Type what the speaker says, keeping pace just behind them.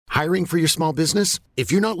Hiring for your small business?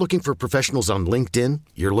 If you're not looking for professionals on LinkedIn,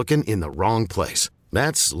 you're looking in the wrong place.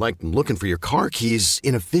 That's like looking for your car keys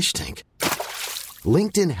in a fish tank.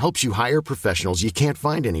 LinkedIn helps you hire professionals you can't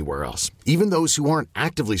find anywhere else, even those who aren't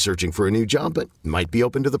actively searching for a new job but might be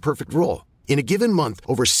open to the perfect role. In a given month,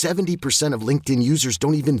 over 70% of LinkedIn users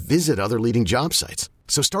don't even visit other leading job sites.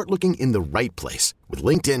 So start looking in the right place. With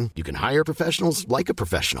LinkedIn, you can hire professionals like a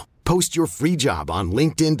professional. Post your free job on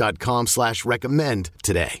linkedin.com/recommend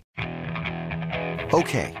today.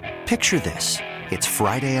 Okay, picture this. It's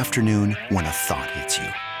Friday afternoon when a thought hits you.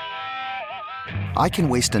 I can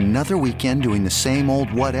waste another weekend doing the same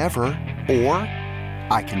old whatever, or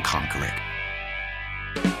I can conquer it.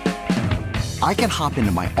 I can hop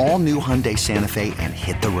into my all-new Hyundai Santa Fe and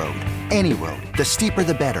hit the road. Any road. The steeper,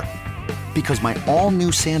 the better. Because my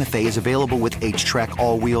all-new Santa Fe is available with H-Track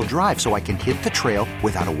all-wheel drive, so I can hit the trail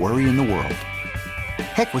without a worry in the world.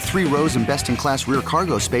 Heck, with 3 rows and best-in-class rear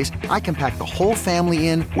cargo space, I can pack the whole family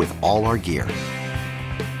in with all our gear.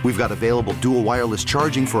 We've got available dual wireless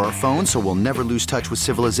charging for our phones, so we'll never lose touch with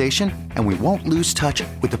civilization, and we won't lose touch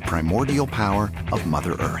with the primordial power of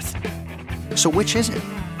Mother Earth. So which is it?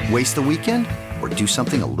 Waste the weekend or do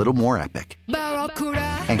something a little more epic?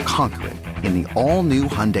 And conquer it in the all-new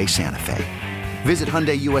Hyundai Santa Fe. Visit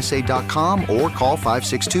HyundaiUSA.com or call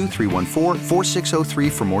 562-314-4603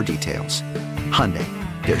 for more details. Hyundai,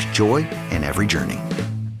 there's joy in every journey.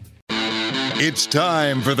 It's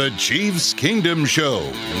time for the Chiefs Kingdom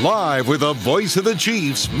Show, live with the voice of the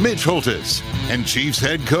Chiefs, Mitch Holthus, and Chiefs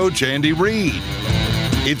head coach Andy Reid.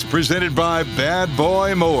 It's presented by Bad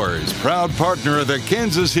Boy Mowers, proud partner of the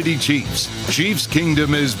Kansas City Chiefs. Chiefs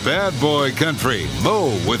Kingdom is bad boy country.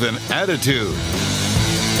 Mow with an attitude.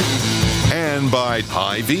 And by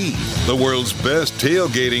Hy-Vee. The world's best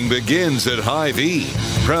tailgating begins at Hy-Vee,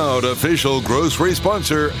 proud official grocery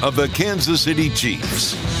sponsor of the Kansas City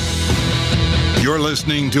Chiefs. You're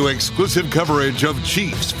listening to exclusive coverage of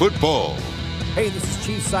Chiefs football. Hey, this is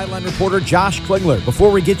Chiefs sideline reporter Josh Klingler. Before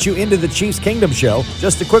we get you into the Chiefs Kingdom Show,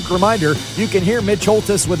 just a quick reminder, you can hear Mitch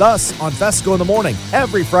Holthus with us on Fesco in the Morning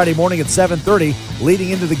every Friday morning at 7:30,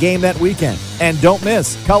 leading into the game that weekend. And don't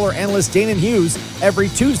miss color analyst Danon Hughes every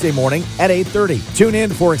Tuesday morning at 8:30. Tune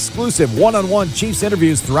in for exclusive one-on-one Chiefs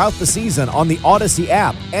interviews throughout the season on the Odyssey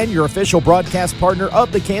app and your official broadcast partner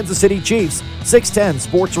of the Kansas City Chiefs, 610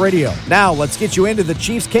 Sports Radio. Now, let's get you into the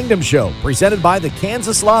Chiefs Kingdom Show, presented by the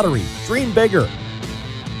Kansas Lottery. Dream bigger.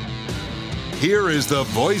 Here is the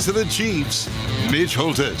voice of the Chiefs, Mitch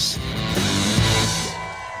Holthus.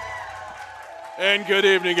 And good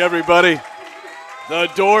evening, everybody. The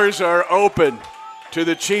doors are open to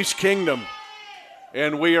the Chiefs Kingdom.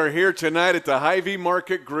 And we are here tonight at the Hy-Vee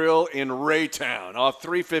Market Grill in Raytown, off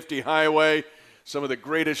 350 Highway. Some of the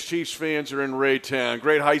greatest Chiefs fans are in Raytown.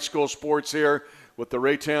 Great high school sports here with the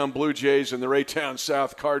Raytown Blue Jays and the Raytown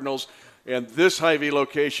South Cardinals. And this Hy-Vee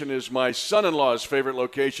location is my son-in-law's favorite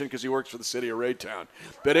location because he works for the city of Raytown.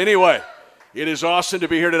 But anyway, it is awesome to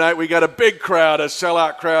be here tonight. We got a big crowd, a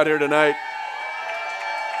sellout crowd here tonight.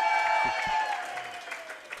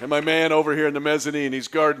 And my man over here in the mezzanine, he's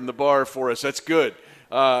guarding the bar for us. That's good.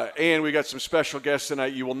 And we got some special guests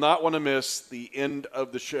tonight. You will not want to miss the end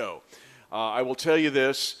of the show. I will tell you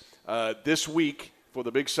this. This week, for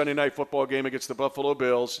the big Sunday night football game against the Buffalo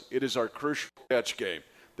Bills, it is our crucial catch game.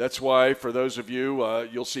 That's why, for those of you,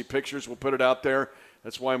 you'll see pictures. We'll put it out there.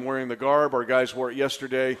 That's why I'm wearing the garb. Our guys wore it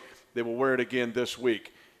yesterday. They will wear it again this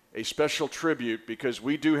week. A special tribute, because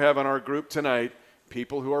we do have in our group tonight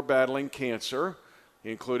people who are battling cancer,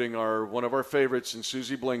 including one of our favorites, in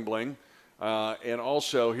Susie Bling Bling. And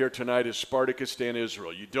also here tonight is Spartacus Dan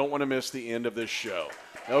Israel. You don't want to miss the end of this show.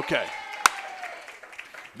 Okay.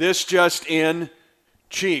 This just in,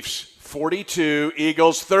 Chiefs 42,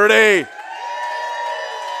 Eagles 30.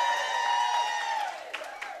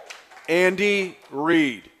 Andy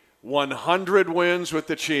Reid, 100 wins with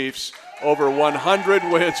the Chiefs, over 100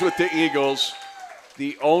 wins with the Eagles,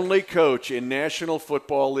 the only coach in National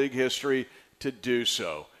Football League history to do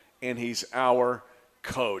so. And he's our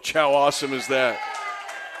coach. How awesome is that?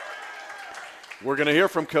 We're going to hear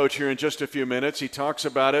from Coach here in just a few minutes. He talks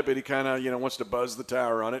about it, but he kind of, wants to buzz the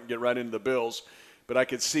tower on it and get right into the Bills. But I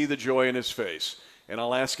could see the joy in his face. And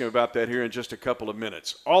I'll ask him about that here in just a couple of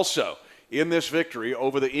minutes. Also, in this victory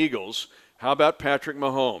over the Eagles, how about Patrick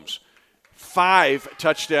Mahomes? 5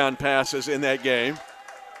 touchdown passes in that game.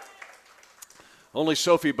 Only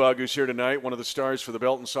Sophie Bug, who's here tonight, one of the stars for the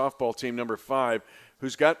Belton softball team, number 5,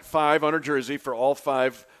 who's got 5 on her jersey for all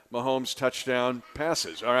 5 Mahomes touchdown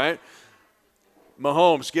passes, all right?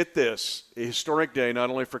 Mahomes, get this, a historic day not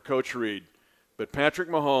only for Coach Reid, but Patrick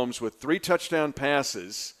Mahomes with 3 touchdown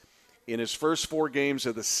passes in his first 4 games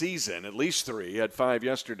of the season, at least 3, he had 5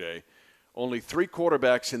 yesterday. Only 3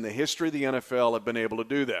 quarterbacks in the history of the NFL have been able to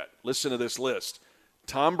do that. Listen to this list.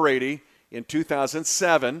 Tom Brady in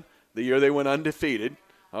 2007, the year they went undefeated,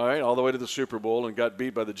 all the way to the Super Bowl and got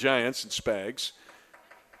beat by the Giants and Spags.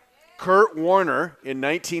 Kurt Warner in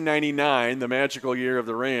 1999, the magical year of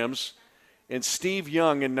the Rams, and Steve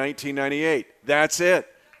Young in 1998. That's it.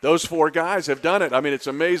 Those 4 guys have done it. I mean, it's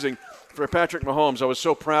amazing for Patrick Mahomes. I was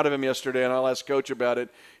so proud of him yesterday, and I'll ask Coach about it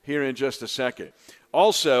here in just a second.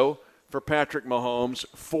 Also, for Patrick Mahomes,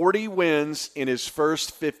 40 wins in his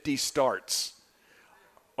first 50 starts.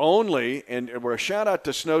 Only, and we're a shout-out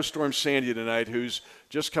to Snowstorm Sandy tonight, who's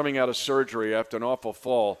just coming out of surgery after an awful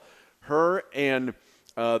fall. Her and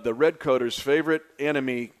the Redcoaters' favorite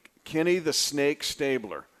enemy, Kenny the Snake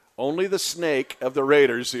Stabler. Only the Snake of the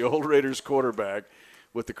Raiders, the old Raiders quarterback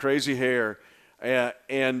with the crazy hair.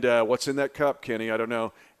 And what's in that cup, Kenny? I don't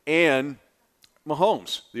know. And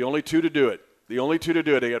Mahomes, the only 2 to do it. The only 2 to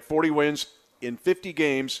do it. They got 40 wins in 50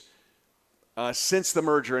 games since the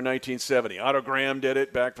merger in 1970. Otto Graham did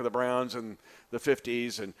it back for the Browns in the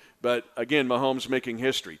 50s. But, again, Mahomes making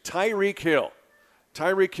history. Tyreek Hill,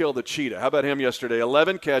 the cheetah. How about him yesterday?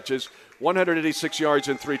 11 catches, 186 yards,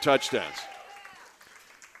 and 3 touchdowns.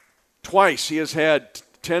 Twice he has had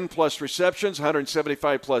 10-plus receptions,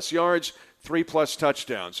 175-plus yards, 3-plus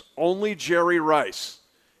touchdowns. Only Jerry Rice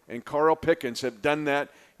and Carl Pickens have done that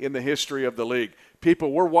in the history of the league.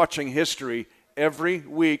 People, we're watching history every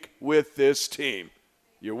week with this team.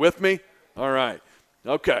 You with me? All right.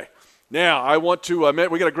 Okay. Now, I want to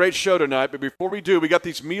we got a great show tonight, but before we do, we got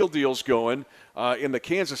these meal deals going in the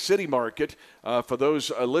Kansas City market. For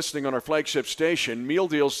those listening on our flagship station, meal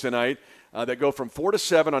deals tonight that go from 4 to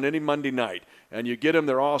 7 on any Monday night. And you get them,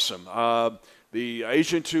 they're awesome. The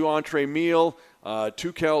Asian 2 entree meal,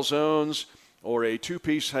 2 calzones, or a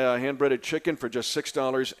 2-piece hand-breaded chicken for just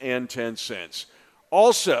 $6.10.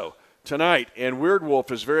 Also, tonight, and Weird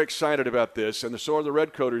Wolf is very excited about this, and so are the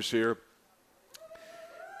Redcoaters here,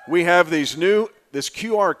 we have this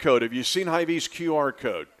QR code. Have you seen Hy-Vee's QR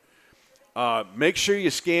code? Make sure you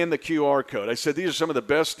scan the QR code. I said these are some of the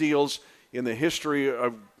best deals in the history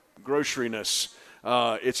of groceryness.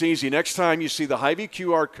 It's easy. Next time you see the Hy-Vee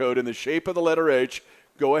QR code in the shape of the letter H,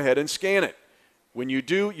 go ahead and scan it. When you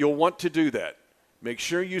do, you'll want to do that. Make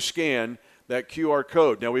sure you scan that QR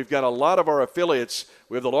code. Now, we've got a lot of our affiliates.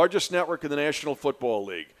 We have the largest network in the National Football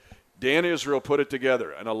League. Dan Israel put it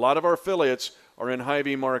together, and a lot of our affiliates are in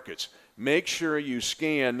Hy-Vee markets. Make sure you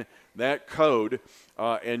scan that code,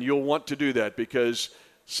 and you'll want to do that because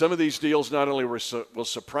some of these deals not only will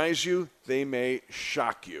surprise you, they may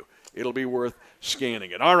shock you. It'll be worth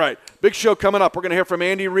scanning it. All right, big show coming up. We're going to hear from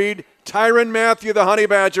Andy Reid. Tyrann Mathieu, the Honey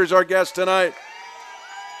Badgers, our guest tonight.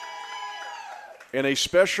 And a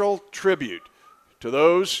special tribute to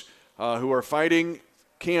those who are fighting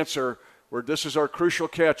cancer, where this is our Crucial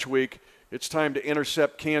Catch Week. It's time to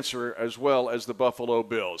intercept cancer as well as the Buffalo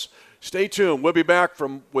Bills. Stay tuned. We'll be back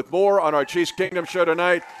with more on our Chiefs Kingdom show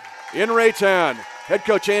tonight in Raytown. Head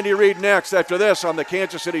coach Andy Reid next after this on the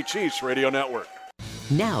Kansas City Chiefs Radio Network.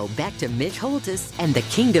 Now back to Mitch Holthus and the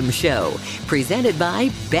Kingdom Show, presented by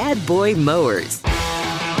Bad Boy Mowers.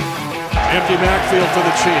 Empty backfield for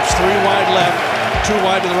the Chiefs. 3 wide left, 2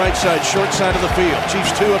 wide to the right side, short side of the field.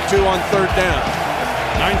 Chiefs 2 of 2 on 3rd down.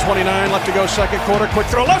 9:29 left to go, second quarter. Quick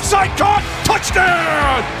throw, left side, caught,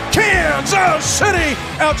 touchdown! Kansas City!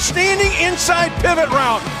 Outstanding inside pivot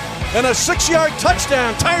route. And a 6-yard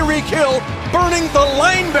touchdown. Tyreek Hill burning the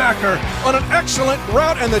linebacker on an excellent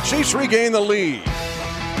route, and the Chiefs regain the lead.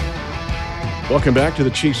 Welcome back to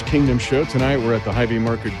the Chiefs Kingdom Show. Tonight we're at the Hy-Vee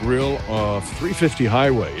Market Grill off 350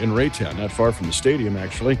 Highway in Raytown, not far from the stadium,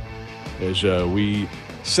 actually, as we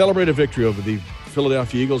celebrate a victory over the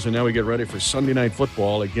Philadelphia Eagles, and now we get ready for Sunday Night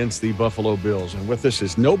Football against the Buffalo Bills. And with us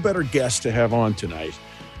is no better guest to have on tonight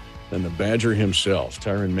than the Badger himself,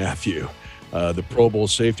 Tyrann Mathieu, the Pro Bowl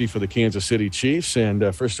safety for the Kansas City Chiefs.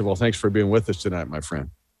 And first of all, thanks for being with us tonight, my friend.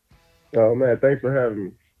 Oh, man, thanks for having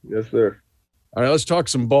me. Yes, sir. All right, let's talk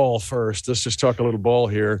some ball first. Let's just talk a little ball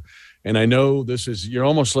here. And I know you're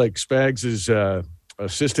almost like Spags'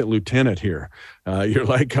 assistant lieutenant here. You're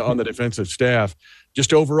like on the defensive staff.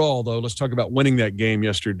 Just overall, though, let's talk about winning that game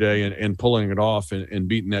yesterday and pulling it off and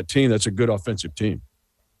beating that team. That's a good offensive team.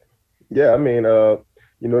 Yeah, I mean,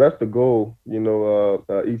 that's the goal, each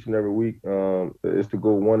and every week is to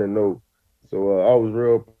go 1-0. So I was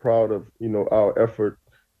real proud of, our effort,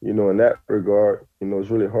 in that regard. It's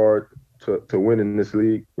really hard to win in this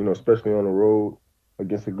league, especially on the road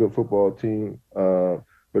against a good football team.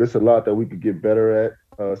 But it's a lot that we could get better at.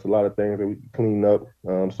 It's a lot of things that we can clean up.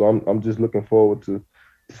 So I'm just looking forward to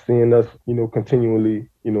seeing us, continually,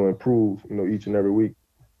 improve, each and every week.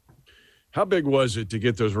 How big was it to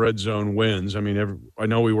get those red zone wins? I mean, I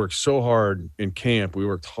know we worked so hard in camp. We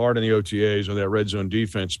worked hard in the OTAs on that red zone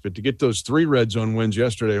defense. But to get those 3 red zone wins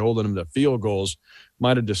yesterday, holding them to field goals,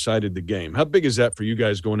 might have decided the game. How big is that for you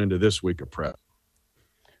guys going into this week of prep?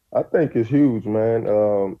 I think it's huge, man.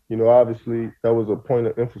 Obviously that was a point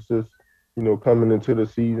of emphasis, coming into the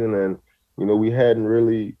season. And, we hadn't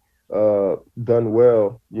really done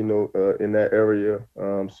well, in that area.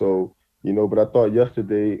 But I thought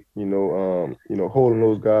yesterday, holding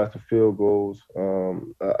those guys to field goals,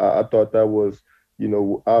 I thought that was,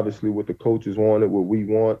 obviously what the coaches wanted, what we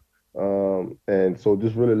want. And so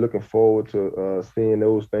just really looking forward to seeing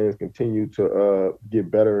those things continue to get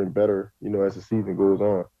better and better, as the season goes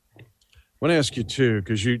on. I want to ask you, too,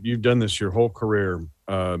 because you've done this your whole career.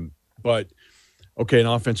 But, okay, an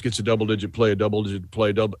offense gets a double-digit play,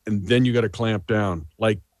 and then you got to clamp down.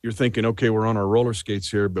 Like, you're thinking, okay, we're on our roller skates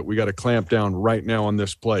here, but we got to clamp down right now on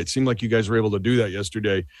this play. It seemed like you guys were able to do that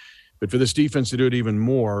yesterday. But for this defense to do it even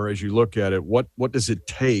more, as you look at it, what does it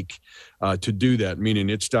take to do that, meaning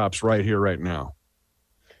it stops right here, right now?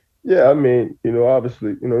 Yeah, I mean,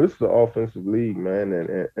 obviously, this is an offensive league, man,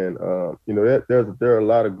 and there are a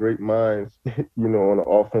lot of great minds, on the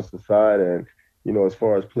offensive side, and as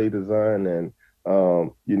far as play design, and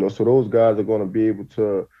so those guys are going to be able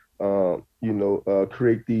to,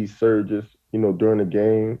 create these surges, during the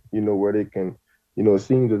game, where they can, it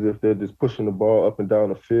seems as if they're just pushing the ball up and down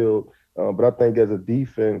the field. But I think as a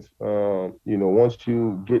defense, once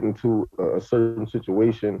you get into a certain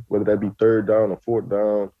situation, whether that be third down or fourth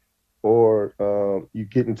down, or you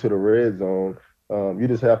get into the red zone, you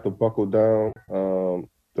just have to buckle down.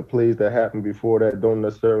 The plays that happen before that don't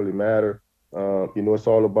necessarily matter. It's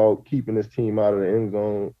all about keeping this team out of the end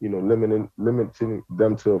zone, limiting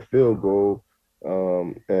them to a field goal.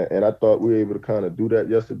 And I thought we were able to kind of do that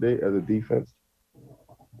yesterday as a defense.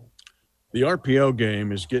 The RPO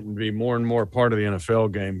game is getting to be more and more part of the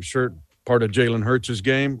NFL game. Sure, part of Jalen Hurts'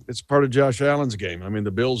 game. It's part of Josh Allen's game. I mean,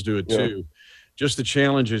 the Bills do it too. Just the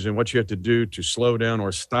challenges and what you have to do to slow down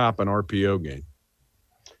or stop an RPO game.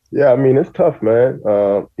 Yeah, I mean, it's tough, man.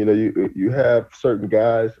 You have certain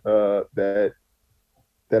guys that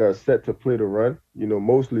are set to play the run,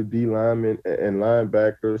 mostly D linemen and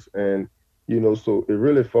linebackers. And, so it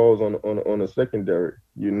really falls on a secondary,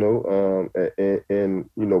 and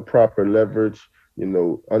proper leverage,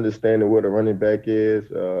 understanding where the running back is,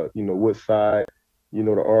 what side, the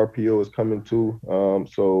RPO is coming to.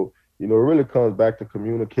 So it really comes back to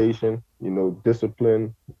communication,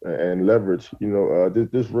 discipline and leverage,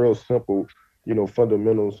 this real simple,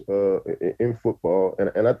 fundamentals in football.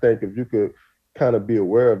 And I think if you could kind of be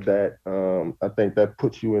aware of that, I think that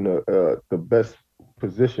puts you in the best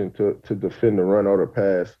position to defend the run or the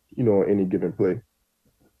pass, on any given play.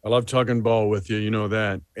 I love talking ball with you,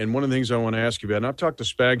 that. And one of the things I want to ask you about, and I've talked to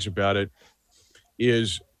Spags about it,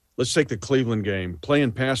 is let's take the Cleveland game.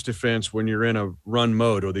 Playing pass defense when you're in a run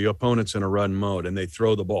mode or the opponent's in a run mode and they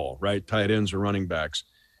throw the ball, right? Tight ends or running backs.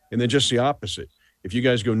 And then just the opposite. If you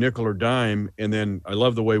guys go nickel or dime, and then I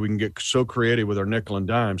love the way we can get so creative with our nickel and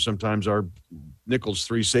dime. Sometimes our nickel's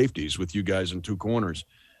 3 safeties with you guys in 2 corners.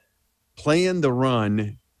 Playing the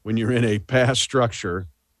run when you're in a pass structure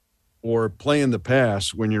or playing the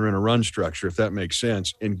pass when you're in a run structure, if that makes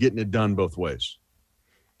sense, and getting it done both ways.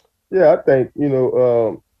 Yeah, I think,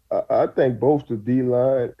 I think both the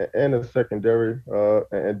D-line and the secondary,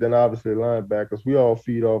 and then obviously linebackers, we all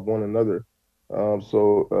feed off one another.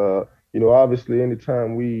 Obviously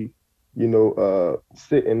anytime we,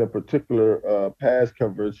 sit in a particular pass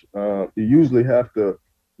coverage, you usually have to,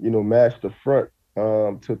 match the front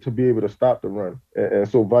to be able to stop the run, and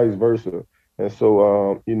so vice versa. And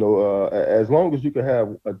so, as long as you can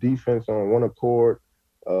have a defense on one accord,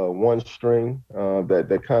 one string,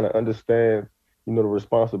 that kind of understands, the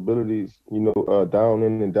responsibilities, down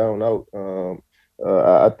in and down out,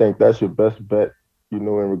 I think that's your best bet, in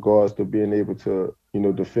regards to being able to,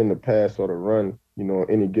 defend the pass or the run,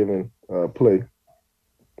 any given play.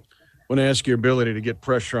 I want to ask your ability to get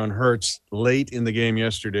pressure on Hurts late in the game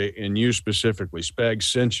yesterday, and you specifically. Spags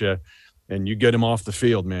sent you, and you get him off the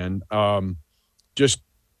field, man. Just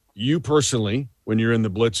you personally, when you're in the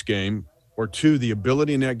blitz game, or 2, the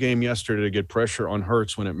ability in that game yesterday to get pressure on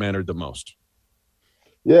Hurts when it mattered the most.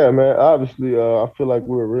 Yeah, man. Obviously, I feel like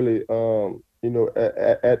we're really,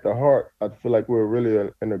 at the heart, I feel like we're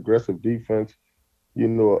really an aggressive defense,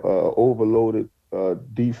 overloaded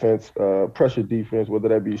defense, pressure defense, whether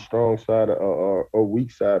that be strong side or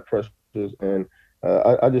weak side pressures. And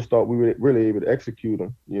I just thought we were really able to execute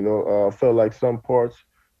them. I felt like some parts,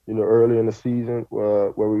 early in the season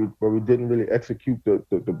where we didn't really execute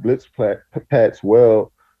the blitz pats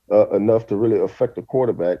well enough to really affect the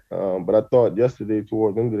quarterback. But I thought yesterday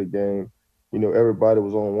towards the end of the game, everybody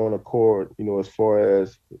was on one accord, as far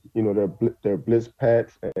as, their blitz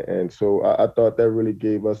pats. And so I thought that really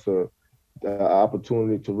gave us a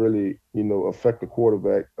opportunity to really, affect the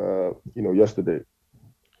quarterback, yesterday.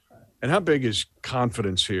 And how big is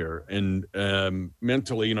confidence here and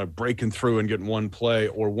mentally, breaking through and getting one play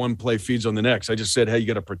or one play feeds on the next? I just said, hey, you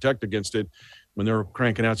got to protect against it when they're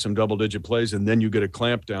cranking out some double-digit plays, and then you get a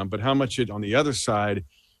clamp down. But how much it on the other side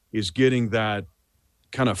is getting that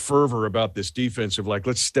kind of fervor about this defense of like,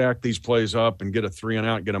 let's stack these plays up and get a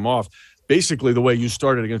 3-and-out and get them off. Basically the way you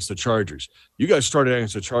started against the Chargers. You guys started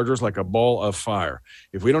against the Chargers like a ball of fire.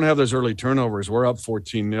 If we don't have those early turnovers, we're up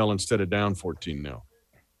 14-0 instead of down 14-0.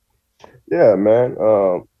 Yeah, man.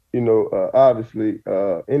 Obviously,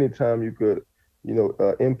 anytime you could,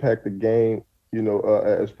 impact the game,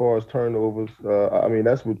 as far as turnovers,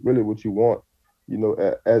 that's really what you want,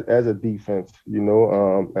 as a defense,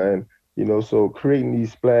 and, so creating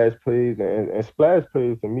these splash plays and splash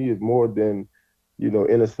plays to me is more than,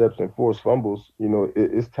 interception, forced fumbles,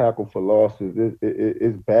 it's tackle for losses,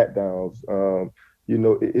 it's bat downs,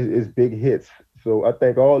 it's big hits. So I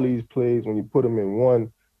think all these plays, when you put them in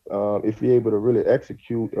one, if you're able to really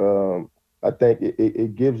execute, I think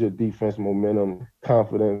it gives your defense momentum,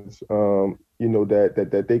 confidence,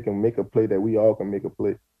 that they can make a play, that we all can make a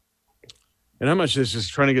play. And how much this is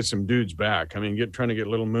trying to get some dudes back? I mean, trying to get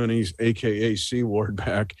Little Mooney's, a.k.a. Seaward,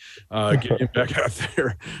 back, get him back out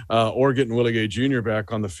there, or getting Willie Gay Jr.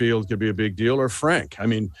 back on the field could be a big deal, or Frank. I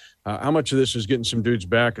mean, how much of this is getting some dudes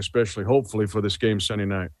back, especially, hopefully, for this game Sunday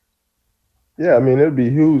night? Yeah, it'd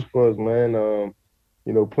be huge for us, man.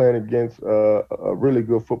 Playing against a really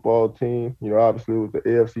good football team. Obviously it was the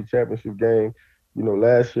AFC Championship game,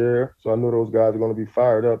 last year. So I know those guys are going to be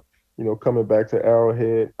fired up, coming back to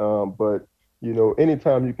Arrowhead. But,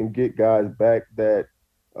 anytime you can get guys back that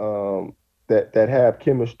have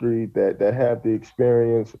chemistry, that have the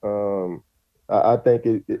experience, I think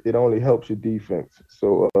it only helps your defense.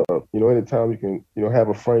 So, anytime you can, have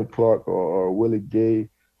a Frank Clark or Willie Gay,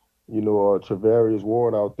 or Travarius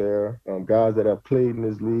Ward out there, guys that have played in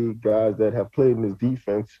this league, guys that have played in this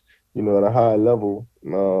defense, at a high level.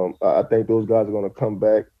 I think those guys are going to come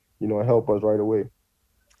back, and help us right away.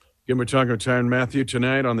 Again, we're talking with Tyrann Mathieu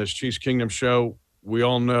tonight on this Chiefs Kingdom show. We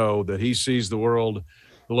all know that he sees the world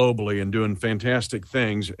globally and doing fantastic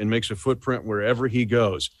things and makes a footprint wherever he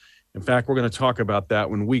goes. In fact, we're going to talk about that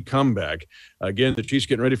when we come back. Again, the Chiefs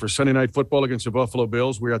getting ready for Sunday Night Football against the Buffalo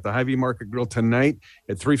Bills. We're at the Hy-Vee Market Grill tonight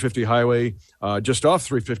at 350 Highway, just off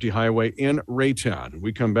 350 Highway in Raytown. When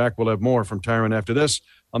we come back, we'll have more from Tyrann after this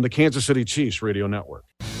on the Kansas City Chiefs Radio Network.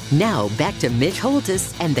 Now back to Mitch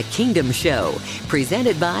Holthus and the Kingdom Show,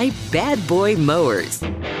 presented by Bad Boy Mowers.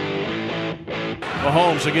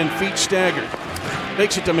 Mahomes again, feet staggered.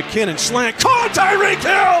 Makes it to McKinnon, slant, caught Tyreek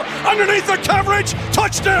Hill underneath the coverage,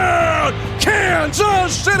 touchdown,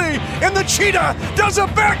 Kansas City, and the Cheetah does a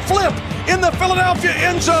backflip in the Philadelphia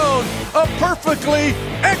end zone. A perfectly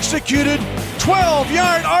executed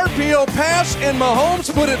 12-yard RPO pass, and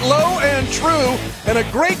Mahomes put it low and true, and a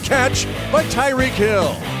great catch by Tyreek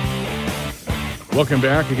Hill. Welcome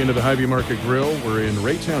back again to the Hy-Vee Market Grill. We're in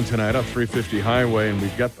Raytown tonight off 350 Highway, and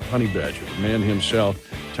we've got the Honey Badger, the man himself,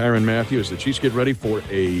 Tyrann Mathieu, as the Chiefs get ready for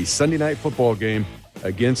a Sunday night football game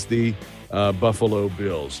against the Buffalo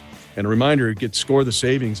Bills. And a reminder, get Score the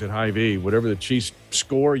Savings at Hy-Vee. Whatever the Chiefs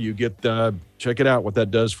score, you get, check it out, what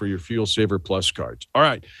that does for your Fuel Saver Plus cards. All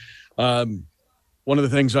right. One of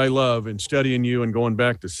the things I love in studying you and going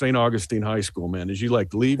back to St. Augustine High School, man, is you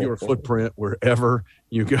leave your footprint wherever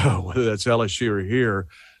you go, whether that's LSU or here.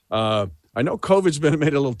 I know COVID's made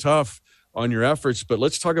it a little tough on your efforts, but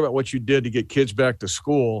let's talk about what you did to get kids back to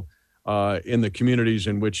school in the communities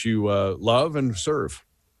in which you love and serve.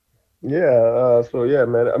 Yeah.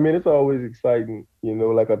 Man, it's always exciting,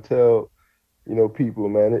 like I tell, people,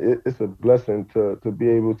 man, it's a blessing to be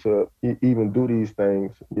able to even do these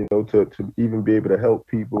things, to even be able to help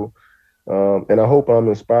people. And I hope I'm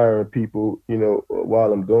inspiring people,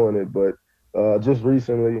 while I'm doing it. But just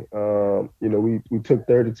recently, we took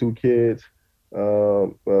 32 kids.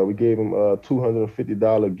 We gave them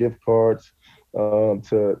 $250 gift cards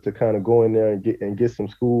to kind of go in there and get some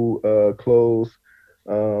school clothes.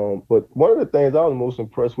 But one of the things I was most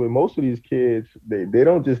impressed with, most of these kids, they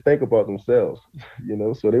don't just think about themselves,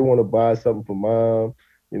 so they want to buy something for mom,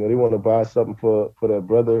 they want to buy something for their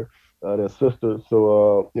brother, their sister.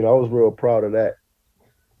 So, I was real proud of that.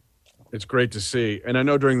 It's great to see. And I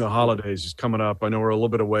know during the holidays is coming up, I know we're a little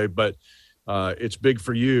bit away, but It's big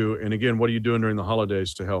for you. And again, what are you doing during the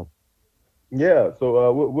holidays to help? Yeah,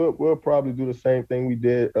 so we'll probably do the same thing we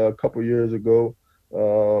did a couple years ago.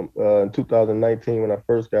 In 2019, when I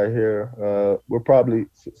first got here, we'll probably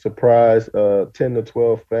surprise 10 to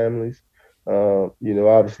 12 families.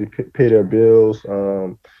 Obviously pay their bills,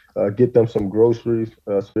 get them some groceries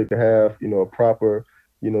so they can have, a proper,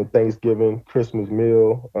 Thanksgiving, Christmas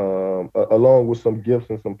meal, along with some gifts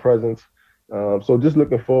and some presents. So just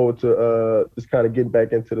looking forward to just kind of getting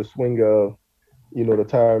back into the swing of, the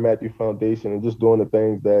Tyrann Mathieu Foundation and just doing the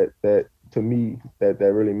things that to me that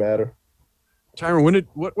really matter. Tyrann,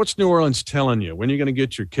 what's New Orleans telling you? When are you going to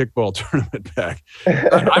get your kickball tournament back?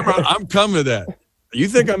 I'm coming to that. You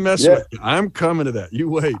think I'm messing with you? I'm coming to that. You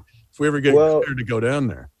wait. If we ever get cleared to go down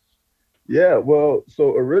there. Yeah, well,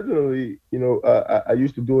 so originally, I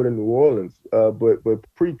used to do it in New Orleans, but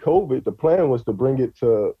pre-COVID, the plan was to bring it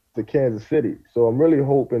to Kansas City. So I'm really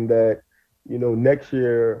hoping that, next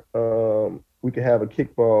year we can have a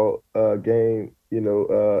kickball game,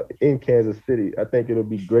 in Kansas City. I think it'll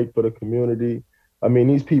be great for the community. I mean,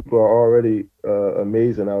 these people are already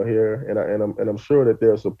amazing out here, and I'm sure that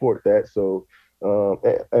they'll support that. So.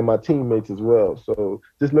 And my teammates as well. So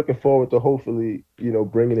just looking forward to hopefully,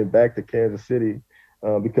 bringing it back to Kansas City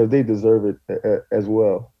because they deserve it as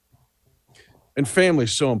well. And family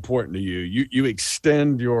is so important to you. You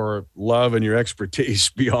extend your love and your expertise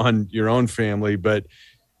beyond your own family, but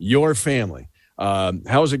your family.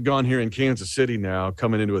 How's it gone here in Kansas City now,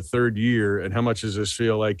 coming into a third year, and how much does this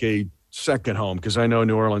feel like a second home? Because I know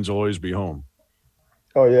New Orleans will always be home.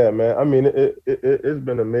 Oh yeah, man. I mean, it's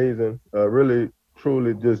been amazing. Really,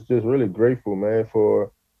 truly, just really grateful, man,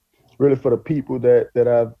 for the people that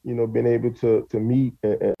I've been able to meet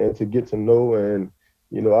and to get to know, and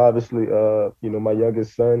obviously, my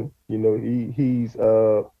youngest son, he's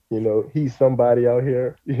somebody out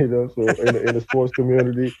here, so in the sports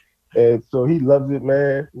community, and so he loves it,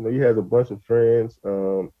 man. He has a bunch of friends,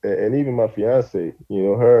 and even my fiance,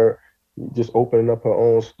 her just opening up her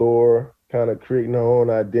own store, kind of creating her own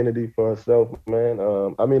identity for herself, man.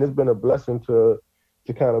 I mean, it's been a blessing to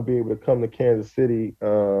kind of be able to come to Kansas City,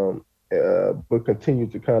 but continue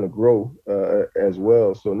to kind of grow as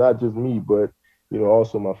well. So not just me, but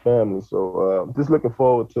also my family. So just looking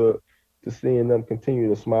forward to seeing them continue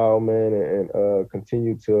to smile, man, and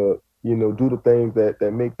continue to do the things that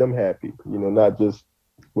make them happy. Not just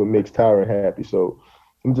what makes Tyrann happy. So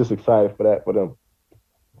I'm just excited for that for them.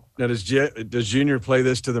 Now, does Junior play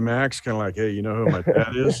this to the max? Kind of like, hey, you know who my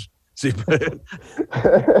dad is? See,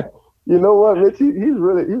 you know what, Rich? He's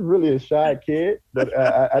really a shy kid, but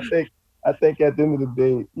I think at the end of the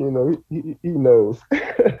day, he knows.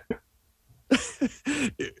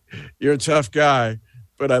 You're a tough guy,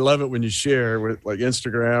 but I love it when you share with like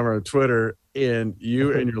Instagram or Twitter and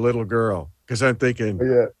you and your little girl, because I'm thinking,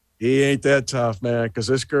 he ain't that tough, man, because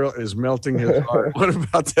this girl is melting his heart. What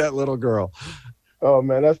about that little girl? Oh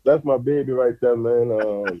man, that's my baby right there,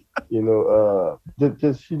 man. She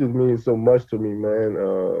just means so much to me, man.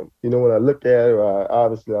 When I look at her,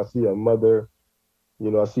 obviously I see her mother.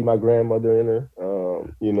 I see my grandmother in her.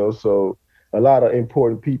 So a lot of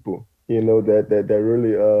important people, that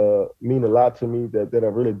really mean a lot to me. That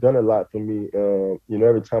have really done a lot for me.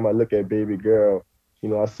 Every time I look at baby girl,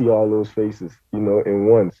 I see all those faces, in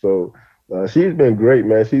one. So she's been great,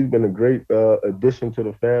 man. She's been a great addition to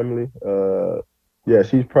the family. Yeah,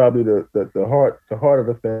 she's probably the heart of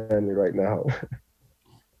the family right now.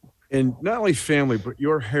 And not only family, but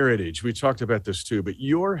your heritage. We talked about this too, but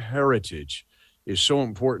your heritage is so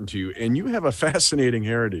important to you, and you have a fascinating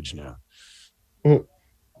heritage now.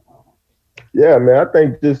 Yeah, man. I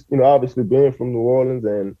think just obviously being from New Orleans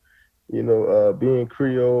and being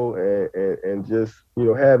Creole and just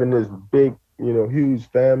having this big huge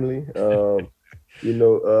family.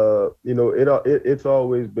 It's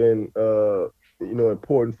always been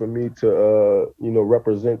important for me to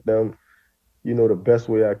represent them the best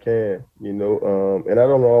way I can, and I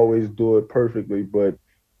don't always do it perfectly, but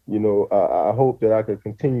I hope that I could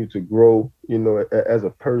continue to grow as a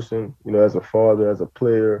person, as a father, as a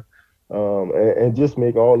player, and just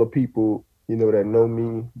make all the people that know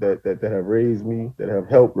me, that have raised me, that have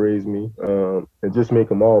helped raise me, and just make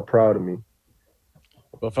them all proud of me.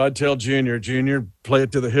 Well, if I'd tell Junior, play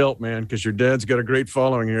it to the hilt, man, because your dad's got a great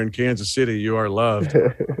following here in Kansas City. You are loved.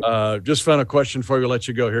 Just found a question before we let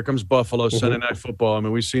you go. Here comes Buffalo, Sunday Night Football. I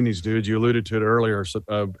mean, we've seen these dudes. You alluded to it earlier,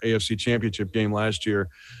 AFC Championship game last year.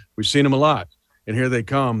 We've seen them a lot, and here they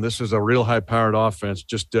come. This is a real high-powered offense.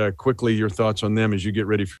 Just quickly, your thoughts on them as you get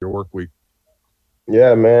ready for your work week.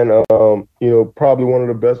 Yeah, man. Probably one of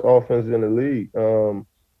the best offenses in the league.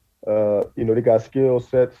 They got skill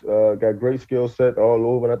sets, got great skill set all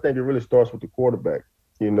over. And I think it really starts with the quarterback,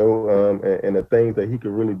 and the things that he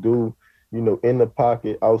could really do, in the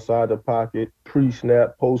pocket, outside the pocket,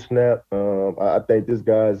 pre-snap, post-snap. I think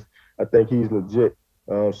he's legit.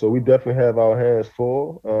 So we definitely have our hands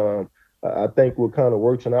full. I think what kind of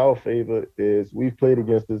works in our favor is we've played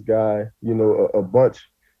against this guy, a bunch,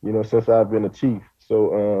 since I've been a Chief.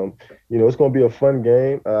 So, it's going to be a fun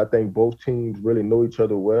game. I think both teams really know each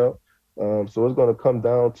other well. So it's going to come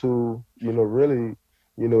down to, really,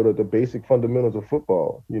 the basic fundamentals of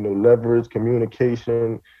football, leverage,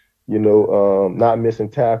 communication, not missing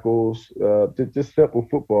tackles, just simple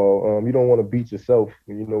football. You don't want to beat yourself,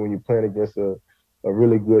 when you're playing against a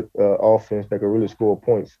really good offense that can really score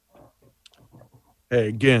points. Hey,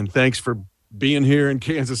 again, thanks for being here in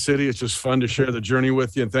Kansas City. It's just fun to share the journey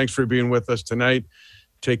with you, and thanks for being with us tonight.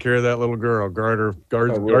 Take care of that little girl. Guard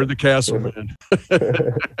the castle, man.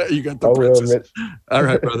 You got the princess. All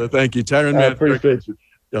right, brother. Thank you. Tyrann Mathieu. I appreciate you.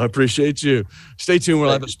 I appreciate you. Stay tuned.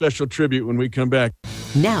 We'll have a special tribute when we come back.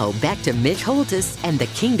 Now back to Mitch Holthus and the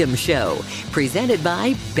Kingdom Show, presented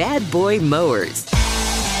by Bad Boy Mowers.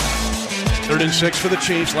 3rd and 6 for the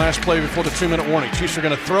Chiefs. Last play before the 2-minute warning. Chiefs are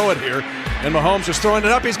going to throw it here, and Mahomes is throwing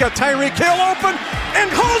it up. He's got Tyreek Hill open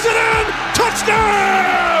and hauls it in.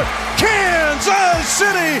 Touchdown! Kansas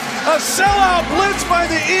City! A sellout blitz by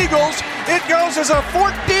the Eagles. It goes as a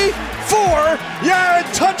 44-yard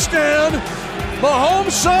touchdown.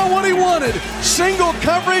 Mahomes saw what he wanted. Single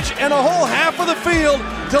coverage and a whole half of the field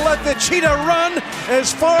to let the cheetah run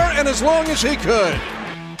as far and as long as he could.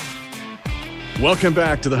 Welcome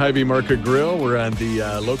back to the Hy-Vee Market Grill. We're on the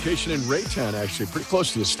location in Raytown, actually, pretty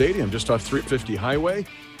close to the stadium, just off 350 Highway.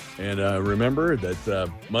 And remember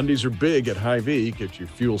that Mondays are big at Hy-Vee. Get your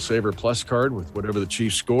Fuel Saver Plus card with whatever the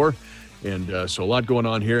Chiefs score. And so a lot going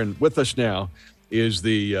on here. And with us now is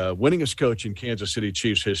the winningest coach in Kansas City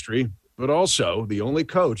Chiefs history, but also the only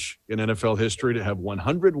coach in NFL history to have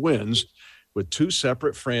 100 wins with 2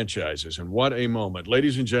 separate franchises. And what a moment.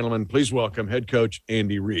 Ladies and gentlemen, please welcome head coach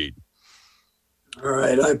Andy Reid. All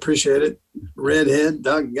right, I appreciate it. Redhead,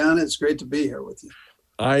 doggone it, it's great to be here with you.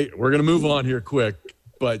 We're going to move on here quick,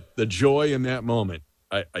 but the joy in that moment,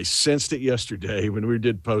 I sensed it yesterday when we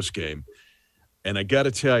did postgame, and I got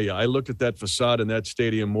to tell you, I looked at that facade in that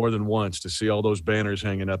stadium more than once to see all those banners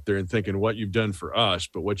hanging up there and thinking what you've done for us,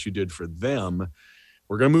 but what you did for them.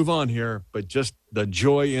 We're going to move on here, but just the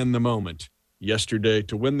joy in the moment yesterday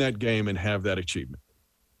to win that game and have that achievement.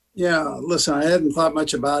 Yeah, listen, I hadn't thought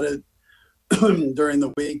much about it during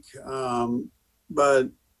the week, but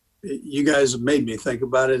you guys have made me think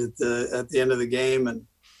about it at the end of the game, and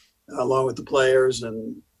along with the players,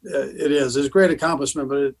 and it's a great accomplishment.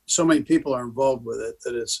 But so many people are involved with it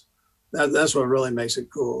that's what really makes it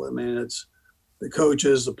cool. I mean, it's the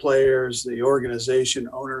coaches, the players, the organization,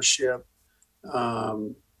 ownership,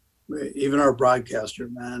 even our broadcaster,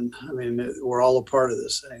 man. I mean, we're all a part of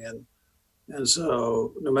this thing, and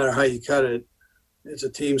so no matter how you cut it, it's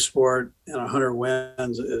a team sport, and 100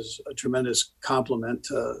 wins is a tremendous compliment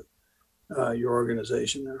to your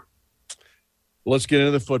organization there. Let's get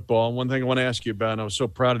into the football. One thing I want to ask you about, and I was so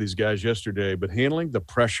proud of these guys yesterday, but handling the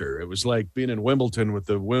pressure. It was like being in Wimbledon with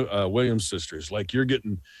the Williams sisters. Like you're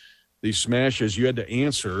getting these smashes. You had to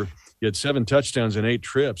answer. You had 7 touchdowns and 8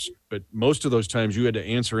 trips, but most of those times you had to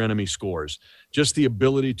answer enemy scores. Just the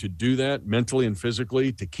ability to do that mentally and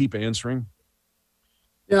physically, to keep answering.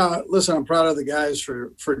 Yeah, listen, I'm proud of the guys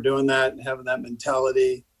for doing that and having that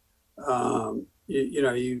mentality.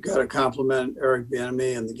 You've got to compliment Eric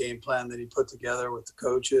Bieniemy and the game plan that he put together with the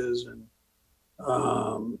coaches, and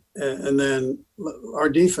then our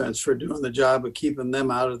defense for doing the job of keeping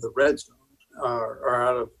them out of the red zone or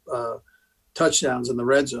out of touchdowns in the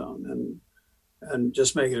red zone and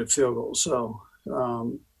just making it field goals. So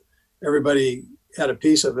everybody had a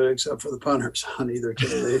piece of it except for the punters on either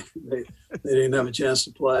team. They didn't have a chance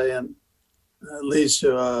to play, and it leads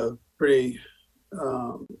to a pretty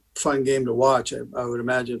fun game to watch, I would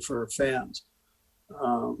imagine, for fans.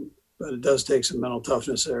 But it does take some mental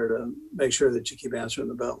toughness there to make sure that you keep answering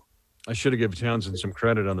the bell. I should have given Townsend some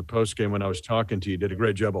credit on the post game when I was talking to you. He did a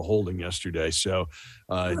great job of holding yesterday, so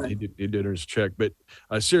right. he did his check. But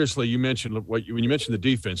seriously, you mentioned when you mentioned the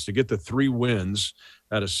defense, to get the 3 wins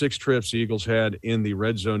out of 6 trips the Eagles had in the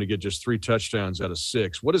red zone, to get just 3 touchdowns out of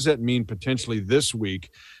 6. What does that mean potentially this week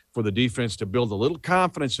for the defense to build a little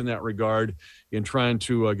confidence in that regard in trying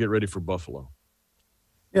to get ready for Buffalo?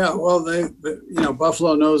 Yeah, well,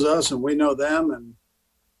 Buffalo knows us and we know them, and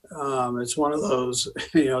it's one of those,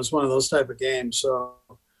 it's one of those type of games. So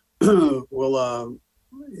we'll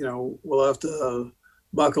have to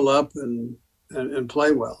buckle up and and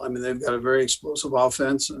play well. I mean, they've got a very explosive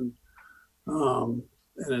offense, and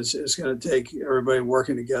it's going to take everybody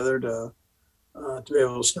working together to be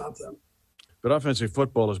able to stop them. But offensive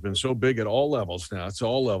football has been so big at all levels now. It's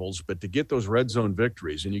all levels. But to get those red zone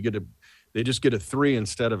victories, and they just get a 3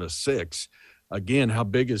 instead of a 6. Again, how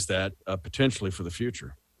big is that potentially for the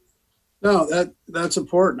future? No, that's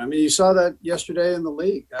important. I mean, you saw that yesterday in the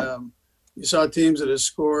league. You saw teams that have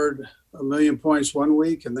scored 1 million points one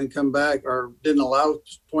week and then come back, or didn't allow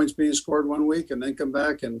points being scored one week and then come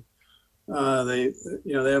back and they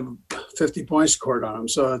have 50 points scored on them.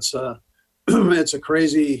 So it's it's a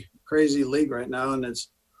crazy league right now, and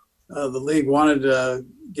it's the league wanted to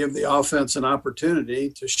give the offense an opportunity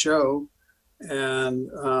to show, and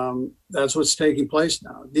that's what's taking place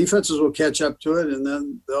now. Defenses will catch up to it, and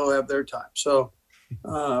then they'll have their time. So,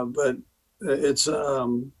 but it's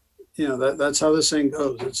that's how this thing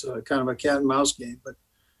goes. It's kind of a cat and mouse game, but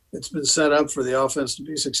it's been set up for the offense to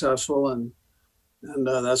be successful, and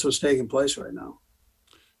that's what's taking place right now.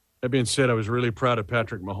 That being said, I was really proud of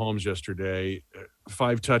Patrick Mahomes yesterday.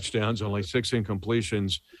 5 touchdowns, only 6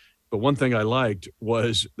 incompletions. But one thing I liked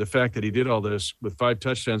was the fact that he did all this with 5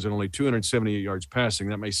 touchdowns and only 278 yards passing.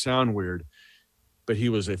 That may sound weird, but he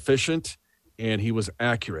was efficient and he was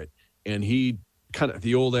accurate. And he kind of,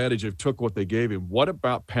 the old adage of took what they gave him. What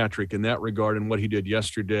about Patrick in that regard and what he did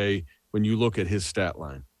yesterday when you look at his stat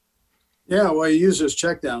line? Yeah, well, he used his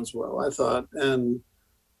checkdowns well, I thought. And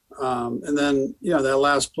then, that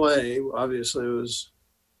last play obviously was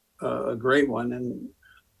a great one. And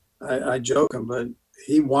I joke him, but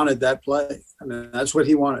he wanted that play. I mean, that's what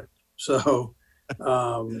he wanted. So,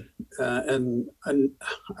 and I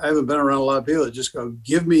haven't been around a lot of people that just go,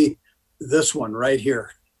 give me this one right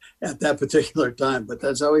here at that particular time. But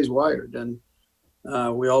that's how he's wired. And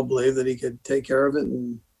we all believe that he could take care of it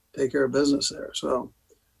and take care of business there. So,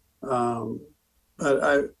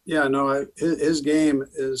 but his game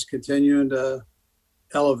is continuing to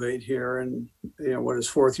elevate here, and his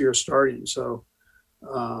 4th year starting. So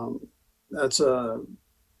that's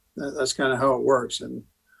kind of how it works, and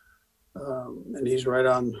he's right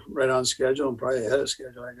on schedule, and probably ahead of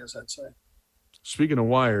schedule, I guess I'd say. Speaking of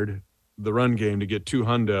wired, the run game to get 2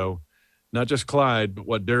 hundo, not just Clyde, but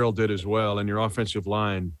what Darrell did as well, and your offensive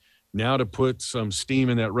line. Now to put some steam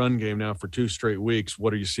in that run game now for 2 straight weeks,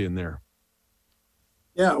 what are you seeing there?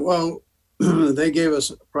 Yeah, well, they gave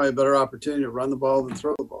us probably a better opportunity to run the ball than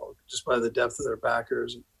throw the ball, just by the depth of their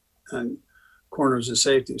backers and corners and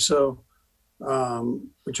safety. So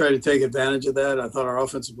we tried to take advantage of that. I thought our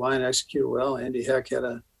offensive line executed well. Andy Heck had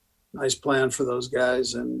a nice plan for those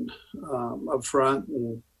guys and up front.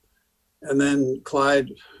 And then Clyde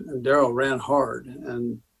and Darrell ran hard.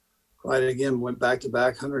 And Clyde, again, went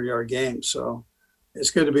back-to-back 100-yard games. So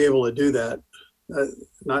it's good to be able to do that.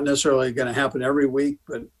 Not necessarily going to happen every week,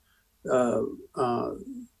 but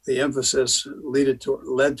the emphasis led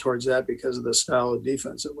towards that because of the style of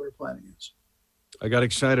defense that we're playing against. I got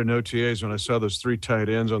excited in OTAs when I saw those 3 tight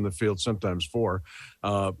ends on the field, sometimes 4.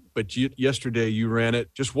 But yesterday you ran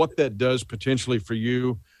it. Just what that does potentially for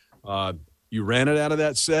you. You ran it out of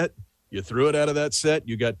that set. You threw it out of that set.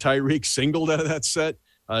 You got Tyreek singled out of that set.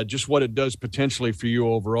 Just what it does potentially for you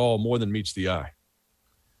overall more than meets the eye.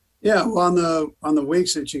 Yeah, well, on the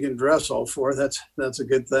weeks that you can dress all 4, that's a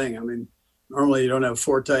good thing. I mean, normally you don't have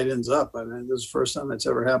 4 tight ends up. I mean, this is the first time that's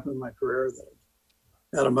ever happened in my career that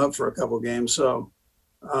I had them up for a couple of games. So,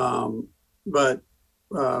 but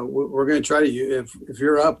we're going to try to if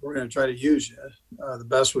you're up, we're going to try to use you the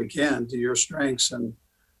best we can to your strengths, and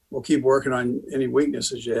we'll keep working on any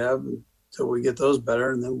weaknesses you have until we get those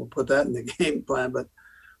better, and then we'll put that in the game plan. But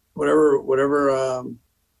whatever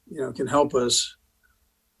can help us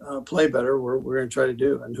play better, we're going to try to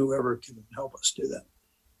do, and whoever can help us do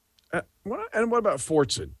that. And what about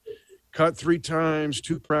Fortson? Cut 3 times,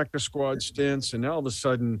 2 practice squad stints, and now all of a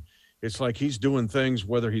sudden it's like he's doing things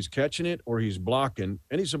whether he's catching it or he's blocking,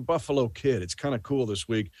 and he's a Buffalo kid. It's kind of cool this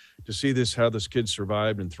week to see how this kid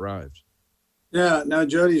survived and thrived. Yeah, now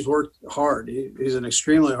Jody's worked hard. He's an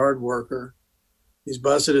extremely hard worker. He's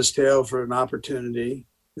busted his tail for an opportunity.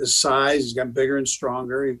 His size, he's gotten bigger and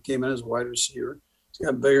stronger. He came in as a wide receiver. He's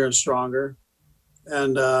gotten bigger and stronger.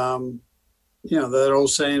 And, that old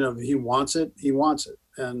saying of he wants it.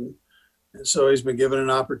 And so he's been given an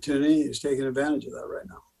opportunity. He's taking advantage of that right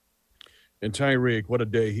now. And Tyreek, what a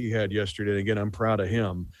day he had yesterday. Again, I'm proud of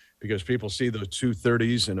him because people see those 2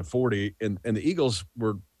 30s and a 40, and the Eagles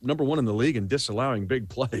were number 1 in the league in disallowing big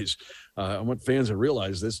plays. I want fans to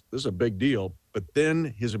realize this is a big deal. but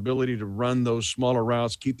then his ability to run those smaller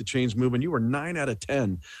routes, keep the chains moving. You were 9 out of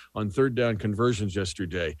 10 on third down conversions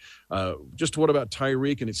yesterday. Just what about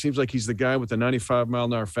Tyreek? And it seems like he's the guy with the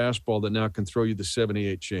 95-mile-an-hour fastball that now can throw you the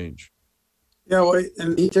 78 change. Yeah, well,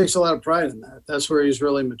 and he takes a lot of pride in that. That's where he's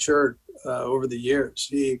really matured over the years.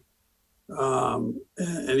 And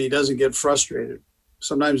he doesn't get frustrated.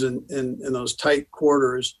 Sometimes in those tight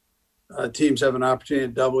quarters, teams have an opportunity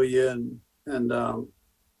to double you, and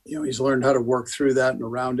he's learned how to work through that and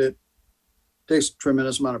around it. Takes a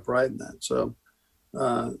tremendous amount of pride in that. So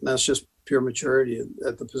that's just pure maturity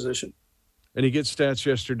at the position. And he gets stats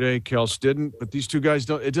yesterday. Kels didn't, but these two guys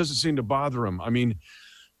don't. It doesn't seem to bother him. I mean,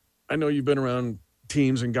 I know you've been around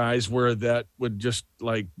teams and guys where that would just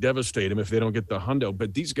like devastate them if they don't get the hundo.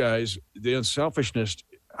 But these guys, the unselfishness,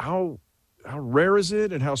 how rare is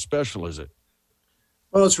it and how special is it?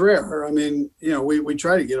 Well, it's rare. I mean, we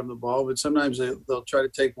try to get them the ball, but sometimes they'll try to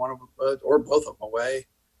take one of them or both of them away.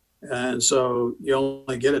 And so you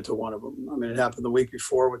only get it to one of them. I mean, it happened the week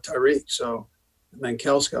before with Tyreek. So, and then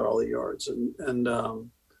Kels got all the yards. And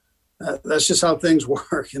that's just how things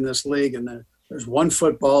work in this league. And there's one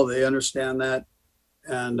football. They understand that.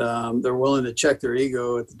 And they're willing to check their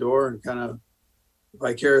ego at the door and kind of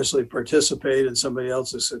vicariously participate in somebody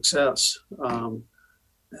else's success. And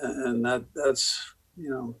that's,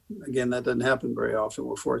 again, that doesn't happen very often.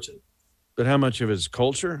 We're fortunate. But how much of it is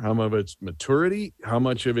culture? How much of it's maturity? How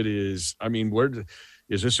much of it is,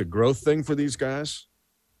 is this a growth thing for these guys?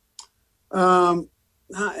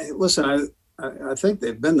 Listen, I think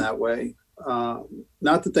they've been that way.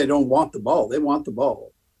 Not that they don't want the ball. They want the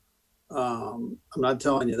ball. I'm not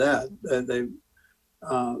telling you that.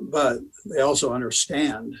 But they also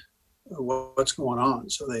understand what's going on.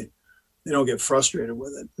 So they don't get frustrated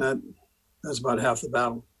with it. That's about half the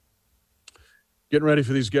battle. Getting ready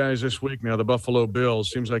for these guys this week now. The Buffalo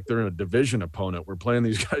Bills, seems like they're in a division opponent. We're playing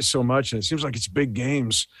these guys so much, and it seems like it's big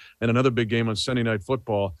games and another big game on Sunday Night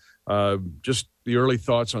Football. Just the early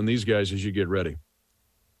thoughts on these guys as you get ready.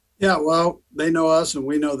 Yeah, well, they know us and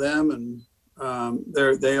we know them, and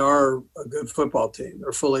they are a good football team.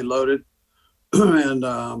 They're fully loaded,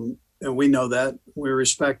 and we know that. We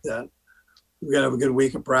respect that. We've got to have a good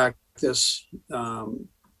week of practice on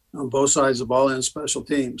both sides of the ball and special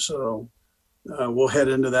teams. So we'll head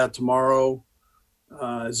into that tomorrow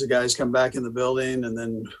as the guys come back in the building, and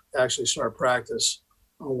then actually start practice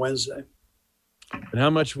on Wednesday. And how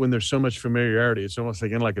much, when there's so much familiarity, it's almost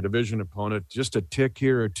again like a division opponent, just a tick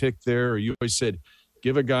here or a tick there, or you always said,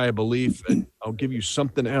 give a guy a belief and I'll give you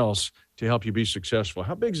something else to help you be successful.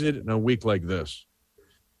 How big is it in a week like this?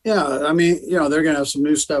 Yeah, I mean, they're going to have some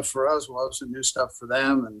new stuff for us. We'll have some new stuff for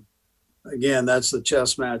them. And again, that's the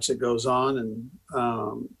chess match that goes on. And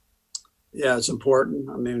yeah, it's important.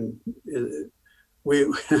 I mean,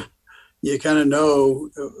 you kind of know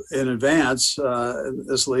in advance in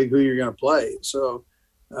this league who you're going to play. So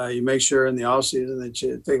you make sure in the off season that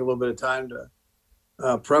you take a little bit of time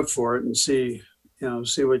to prep for it and see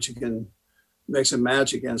what you can mix and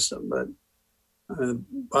match against them. But the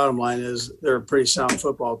bottom line is they're a pretty sound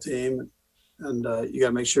football team, and you got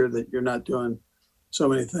to make sure that you're not doing so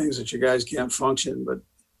many things that your guys can't function. But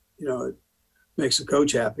it makes the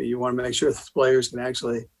coach happy. You want to make sure that the players can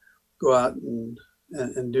actually go out and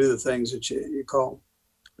do the things that you call.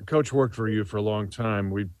 The coach worked for you for a long time.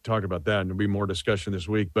 We talked about that, and there'll be more discussion this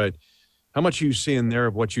week. But how much are you seeing there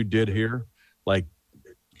of what you did here?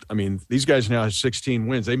 These guys now have 16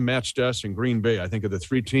 wins. They matched us in Green Bay, I think, of the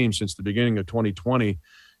three teams since the beginning of 2020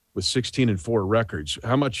 with 16-4 records.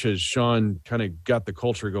 How much has Sean kind of got the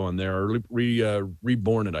culture going there, or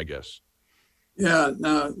reborn it, I guess? Yeah,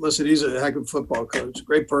 no, listen, he's a heck of a football coach.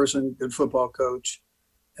 Great person, good football coach.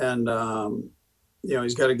 And,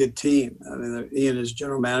 he's got a good team. I mean, he and his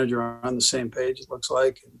general manager are on the same page, it looks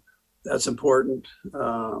like. And that's important.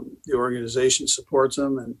 The organization supports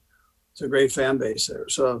them, and it's a great fan base there.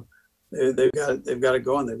 So they've got it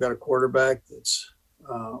going. They've got a quarterback that's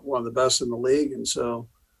one of the best in the league. And so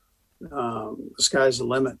the sky's the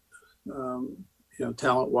limit,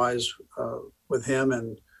 talent-wise with him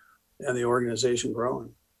and the organization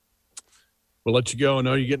growing. We'll let you go. I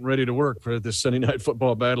know you're getting ready to work for this Sunday Night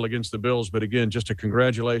Football battle against the Bills. But again, just a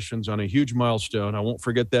congratulations on a huge milestone. I won't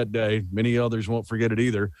forget that day. Many others won't forget it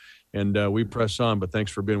either. And we press on, but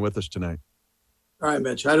thanks for being with us tonight. All right,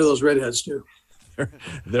 Mitch. How do those redheads do?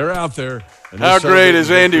 They're out there. How great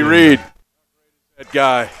is Andy Reid? That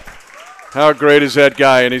guy. How great is that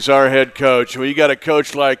guy? And he's our head coach. When you got a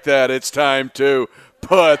coach like that, it's time to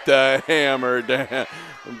put the hammer down,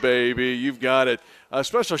 baby. You've got it. A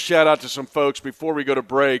special shout-out to some folks before we go to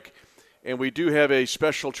break. And we do have a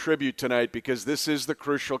special tribute tonight because this is the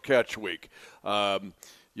Crucial Catch Week.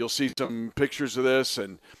 You'll see some pictures of this,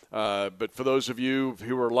 but for those of you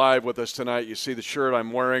who are live with us tonight, you see the shirt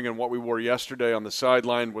I'm wearing and what we wore yesterday on the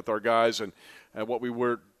sideline with our guys and what we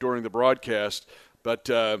wore during the broadcast. But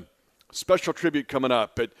special tribute coming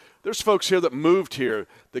up. But there's folks here that moved here.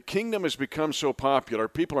 The Kingdom has become so popular.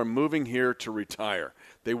 People are moving here to retire.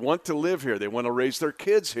 They want to live here. They want to raise their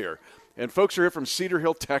kids here. And folks are here from Cedar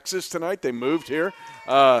Hill, Texas tonight. They moved here.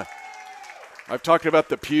 I've talked about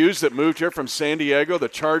the Pews that moved here from San Diego. The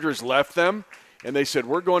Chargers left them, and they said,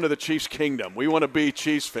 we're going to the Chiefs' Kingdom. We want to be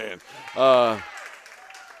Chiefs fans.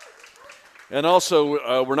 And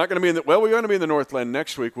also, we're not going to be in we're going to be in the Northland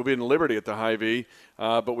next week. We'll be in Liberty at the Hy-Vee.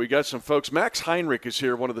 But we got some folks. Max Heinrich is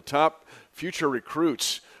here, one of the top future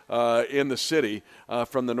recruits in the city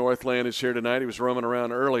from the Northland is here tonight. He was roaming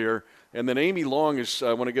around earlier. And then Amy Long is,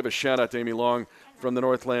 I want to give a shout out to Amy Long from the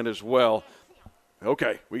Northland as well.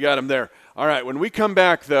 Okay, we got him there. All right, when we come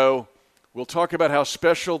back, though, we'll talk about how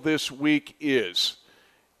special this week is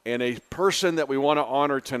and a person that we want to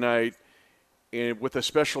honor tonight with a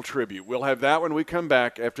special tribute. We'll have that when we come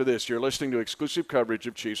back after this. You're listening to exclusive coverage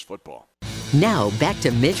of Chiefs football. Now back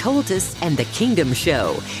to Mitch Holthus and the Kingdom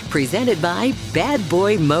Show, presented by Bad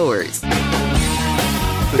Boy Mowers.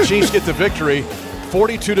 The Chiefs get the victory,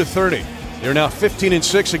 42-30. They're now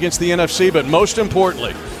 15-6 against the NFC, but most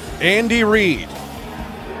importantly, Andy Reid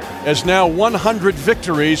has now 100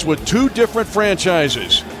 victories with 2 different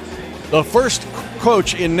franchises. The first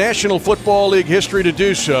coach in National Football League history to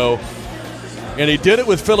do so, and he did it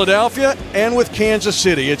with Philadelphia and with Kansas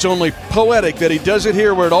City. It's only poetic that he does it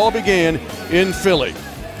here where it all began, in Philly.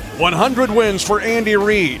 100 wins for Andy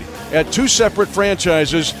Reid at 2 separate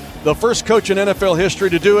franchises. The first coach in NFL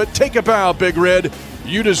history to do it. Take a bow, Big Red.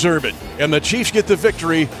 You deserve it. And the Chiefs get the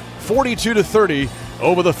victory, 42-30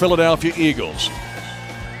 over the Philadelphia Eagles.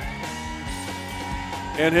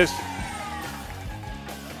 And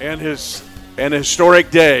an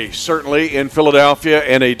historic day, certainly, in Philadelphia,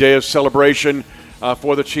 and a day of celebration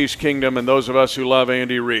for the Chiefs Kingdom and those of us who love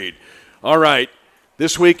Andy Reid. All right,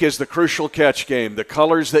 this week is the Crucial Catch game. The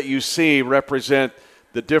colors that you see represent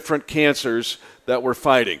the different cancers that we're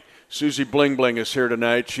fighting. Susie Bling Bling is here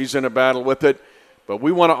tonight. She's in a battle with it. But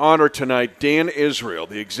we want to honor tonight Dan Israel,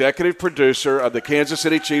 the executive producer of the Kansas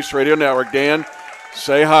City Chiefs Radio Network. Dan,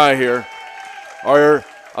 say hi here. Our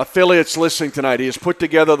affiliates listening tonight. He has put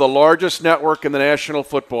together the largest network in the National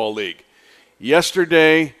Football League.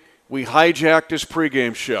 Yesterday, we hijacked his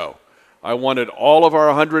pregame show. I wanted all of our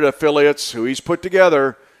 100 affiliates who he's put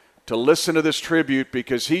together to listen to this tribute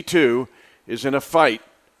because he, too, is in a fight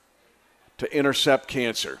to intercept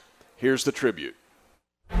cancer. Here's the tribute.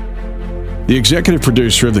 The executive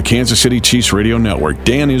producer of the Kansas City Chiefs Radio Network,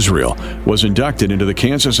 Dan Israel, was inducted into the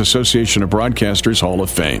Kansas Association of Broadcasters Hall of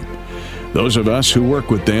Fame. Those of us who work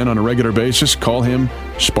with Dan on a regular basis call him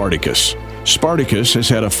Spartacus. Spartacus has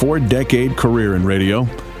had a 4-decade career in radio.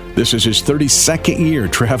 This is his 32nd year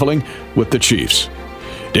traveling with the Chiefs.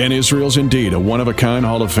 Dan Israel's indeed a one-of-a-kind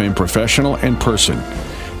Hall of Fame professional and person.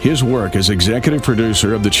 His work as executive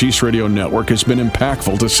producer of the Chiefs Radio Network has been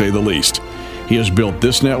impactful, to say the least. He has built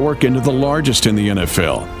this network into the largest in the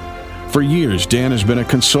NFL. For years, Dan has been a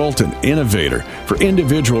consultant, innovator for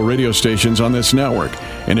individual radio stations on this network,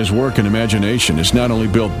 and his work and imagination has not only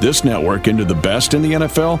built this network into the best in the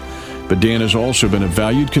NFL, but Dan has also been a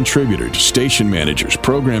valued contributor to station managers,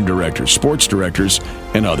 program directors, sports directors,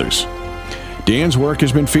 and others. Dan's work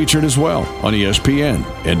has been featured as well on ESPN,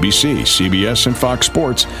 NBC, CBS, and Fox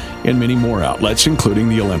Sports, and many more outlets, including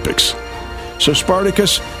the Olympics. So,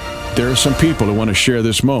 Spartacus, there are some people who want to share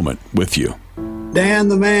this moment with you. Dan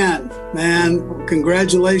the man,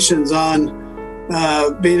 congratulations on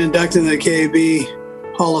being inducted in the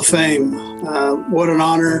KAB Hall of Fame. What an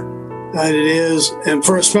honor it is. And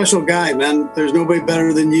for a special guy, man, there's nobody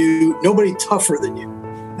better than you, nobody tougher than you.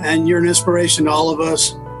 And you're an inspiration to all of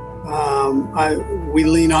us. We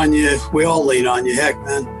lean on you. We all lean on you, heck,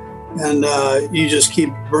 man. And you just keep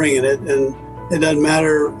bringing it. And it doesn't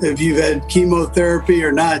matter if you've had chemotherapy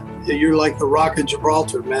or not. You're like the Rock of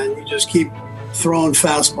Gibraltar, man. You just keep throwing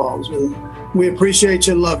fastballs. And we appreciate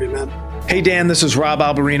you and love you, man. Hey, Dan, this is Rob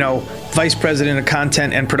Alberino, Vice President of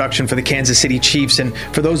Content and Production for the Kansas City Chiefs. And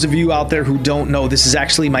for those of you out there who don't know, this is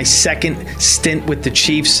actually my second stint with the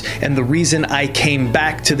Chiefs. And the reason I came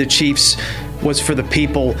back to the Chiefs was for the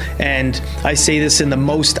people. And I say this in the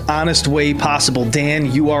most honest way possible.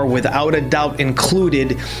 Dan, you are without a doubt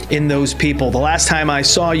included in those people. The last time I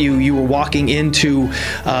saw you, you were walking into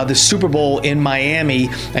the Super Bowl in Miami.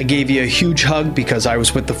 I gave you a huge hug because I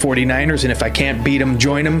was with the 49ers, and if I can't beat them,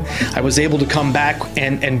 join them. I was able to come back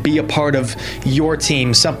and be a part of your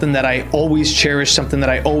team, something that I always cherished, something that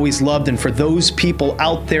I always loved. And for those people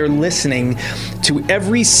out there listening, to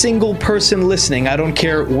every single person listening, I don't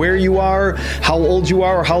care where you are, how old you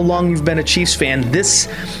are, or how long you've been a Chiefs fan, this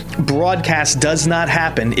broadcast does not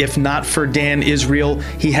happen if not for Dan Israel.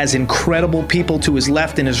 He has incredible people to his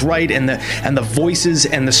left and his right, and the voices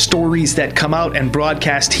and the stories that come out and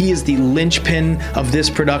broadcast. He is the linchpin of this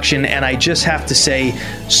production, and I just have to say,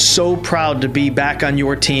 so proud to be back on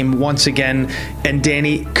your team once again. And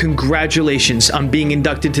Danny, congratulations on being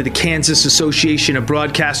inducted to the Kansas Association of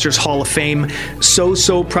Broadcasters Hall of Fame.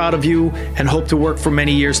 So proud of you, and hope to work for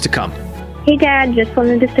many years to come. Hey, Dad. Just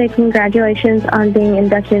wanted to say congratulations on being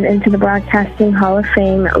inducted into the Broadcasting Hall of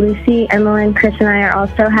Fame. Lucy, Emmeline, Chris, and I are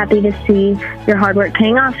also happy to see your hard work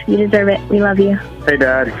paying off. You deserve it. We love you. Hey,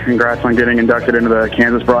 Dad. Congrats on getting inducted into the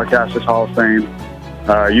Kansas Broadcasters Hall of Fame.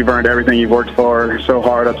 You've earned everything you've worked for so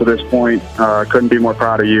hard up to this point. Couldn't be more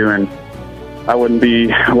proud of you, and I wouldn't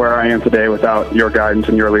be where I am today without your guidance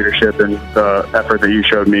and your leadership and the effort that you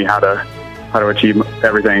showed me how to achieve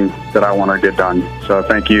everything that I want to get done. So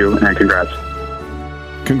thank you and congrats.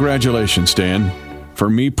 Congratulations, Dan. For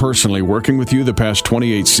me personally, working with you the past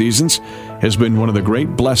 28 seasons has been one of the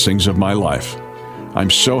great blessings of my life. I'm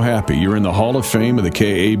so happy you're in the Hall of Fame of the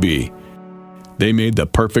KAB. They made the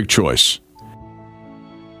perfect choice.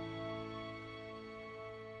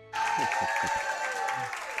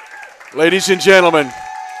 Ladies and gentlemen,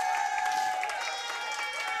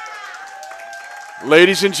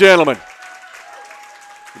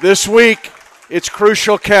 this week, it's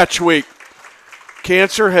Crucial Catch Week.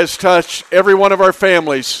 Cancer has touched every one of our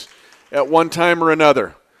families at one time or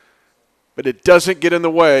another, but it doesn't get in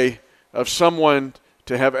the way of someone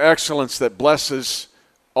to have excellence that blesses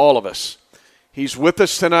all of us. He's with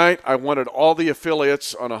us tonight. I wanted all the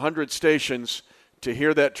affiliates on 100 stations to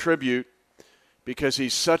hear that tribute because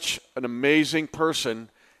he's such an amazing person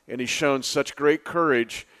and he's shown such great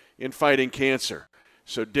courage in fighting cancer.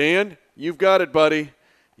 So, Dan, you've got it, buddy.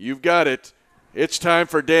 You've got it. It's time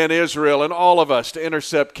for Dan Israel and all of us to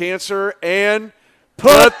intercept cancer and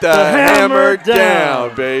put the hammer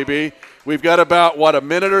down, baby. We've got about, a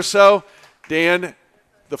minute or so? Dan,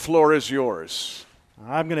 the floor is yours.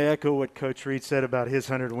 I'm going to echo what Coach Reed said about his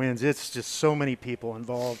 100 wins. It's just so many people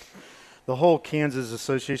involved. The whole Kansas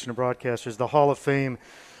Association of Broadcasters, the Hall of Fame.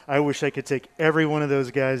 I wish I could take every one of those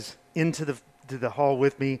guys into the hall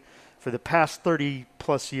with me for the past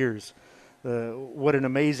 30-plus years. What an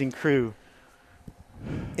amazing crew.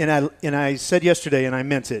 And I said yesterday, and I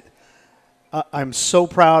meant it, I'm so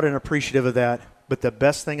proud and appreciative of that, but the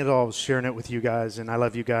best thing of all was sharing it with you guys, and I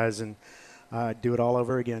love you guys, and I'd do it all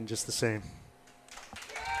over again just the same.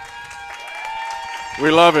 We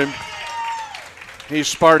love him. He's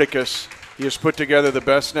Spartacus. He has put together the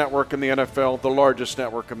best network in the NFL, the largest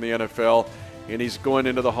network in the NFL, and he's going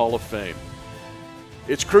into the Hall of Fame.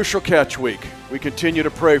 It's Crucial Catch Week. We continue to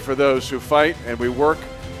pray for those who fight, and we work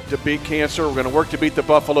to beat cancer. We're going to work to beat the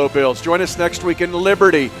Buffalo Bills. Join us next week in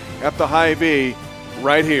Liberty at the Hy-Vee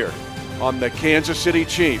right here on the Kansas City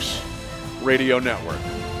Chiefs Radio Network.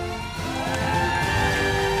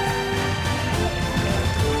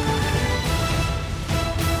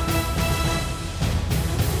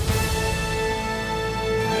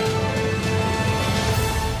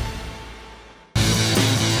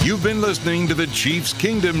 You've been listening to the Chiefs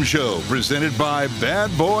Kingdom Show, presented by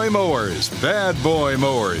Bad Boy Mowers. Bad Boy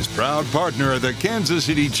Mowers, proud partner of the Kansas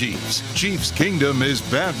City Chiefs. Chiefs Kingdom is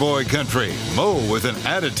bad boy country. Mow with an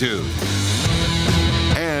attitude.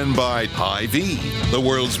 And by Hy-Vee. The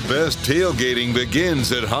world's best tailgating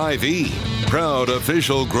begins at Hy-Vee. Proud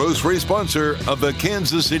official grocery sponsor of the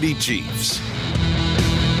Kansas City Chiefs.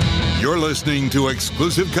 You're listening to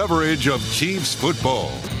exclusive coverage of Chiefs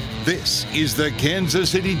football. This is the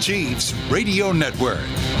Kansas City Chiefs Radio Network.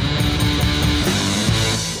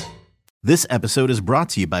 This episode is brought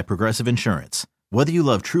to you by Progressive Insurance. Whether you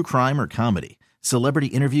love true crime or comedy, celebrity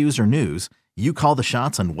interviews or news, you call the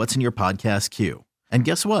shots on what's in your podcast queue. And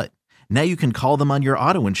guess what? Now you can call them on your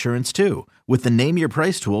auto insurance too with the Name Your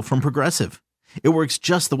Price tool from Progressive. It works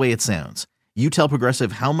just the way it sounds. You tell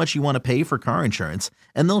Progressive how much you want to pay for car insurance,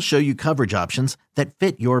 and they'll show you coverage options that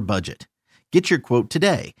fit your budget. Get your quote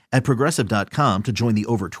today at Progressive.com to join the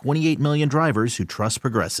over 28 million drivers who trust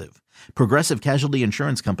Progressive. Progressive Casualty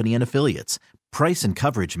Insurance Company and Affiliates. Price and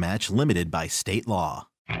coverage match limited by state law.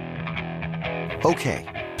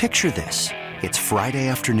 Okay, picture this. It's Friday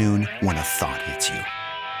afternoon when a thought hits you.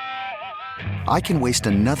 I can waste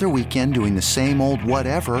another weekend doing the same old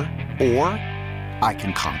whatever, or I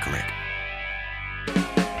can conquer it.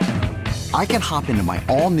 I can hop into my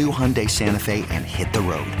all-new Hyundai Santa Fe and hit the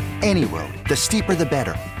road. Any road. The steeper the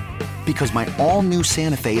better. Because my all-new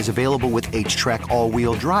Santa Fe is available with H-Track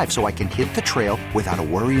all-wheel drive, so I can hit the trail without a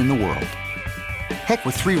worry in the world. Heck,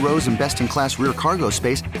 with 3 rows and best-in-class rear cargo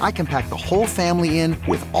space, I can pack the whole family in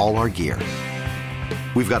with all our gear.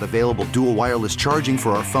 We've got available dual wireless charging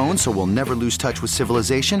for our phones, so we'll never lose touch with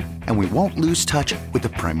civilization, and we won't lose touch with the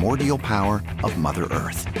primordial power of Mother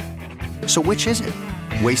Earth. So which is it?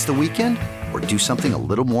 Waste the weekend or do something a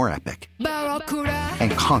little more epic?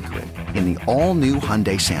 And conquer it in the all-new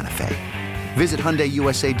Hyundai Santa Fe. Visit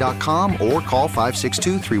HyundaiUSA.com or call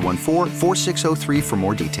 562-314-4603 for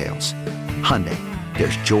more details. Hyundai,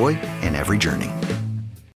 there's joy in every journey.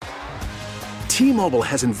 T-Mobile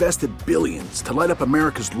has invested billions to light up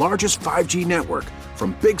America's largest 5G network,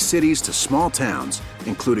 from big cities to small towns,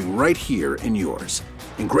 including right here in yours.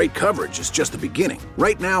 And great coverage is just the beginning.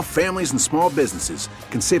 Right now, families and small businesses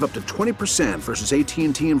can save up to 20% versus AT&T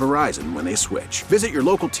and Verizon when they switch. Visit your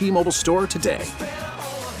local T-Mobile store today.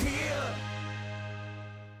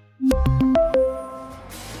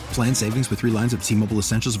 Plan savings with 3 lines of T-Mobile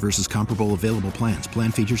Essentials versus comparable available plans.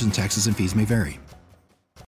 Plan features and taxes and fees may vary.